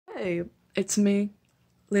Hey, it's me,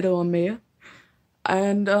 Little Amir,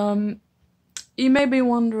 and you may be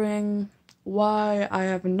wondering why I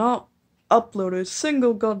have not uploaded a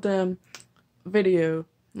single goddamn video,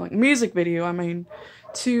 like music video,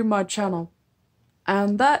 to my channel.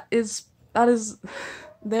 And that is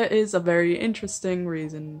there is a very interesting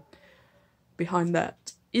reason behind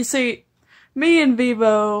that. You see, me and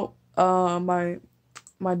Vivo, my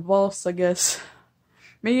boss, I guess,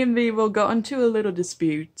 me and Vivo got into a little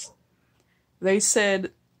dispute. They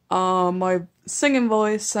said, my singing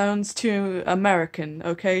voice sounds too American,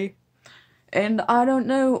 okay? And I don't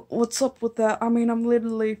know what's up with that. I'm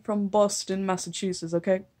literally from Boston, Massachusetts,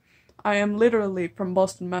 okay? I am literally from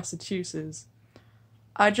Boston, Massachusetts.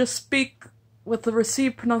 I just speak with the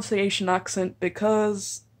received pronunciation accent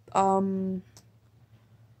because, my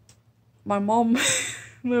mom,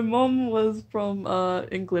 my mom was from,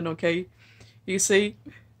 England, okay? You see?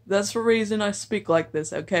 That's the reason I speak like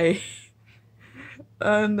this, okay?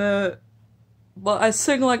 And, but I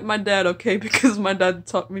sing like my dad, okay? Because my dad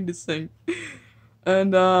taught me to sing.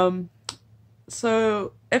 And,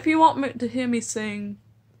 so, if you want to hear me sing,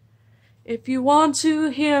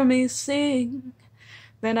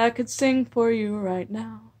 then I could sing for you right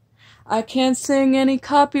now. I can't sing any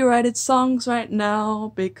copyrighted songs right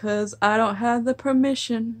now because I don't have the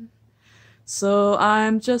permission. So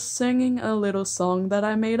I'm just singing a little song that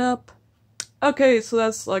I made up. Okay, so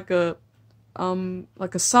that's like a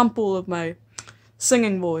sample of my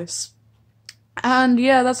singing voice. And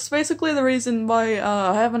yeah, that's basically the reason why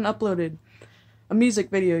I haven't uploaded a music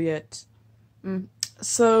video yet.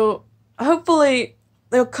 So hopefully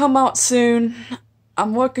they'll come out soon.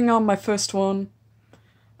 I'm working on my first one.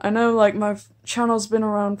 I know like my channel's been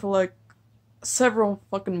around for like several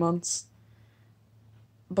fucking months.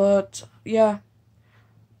 But yeah,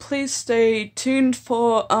 please stay tuned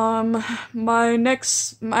for my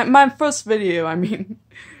first video,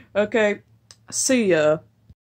 Okay, see ya.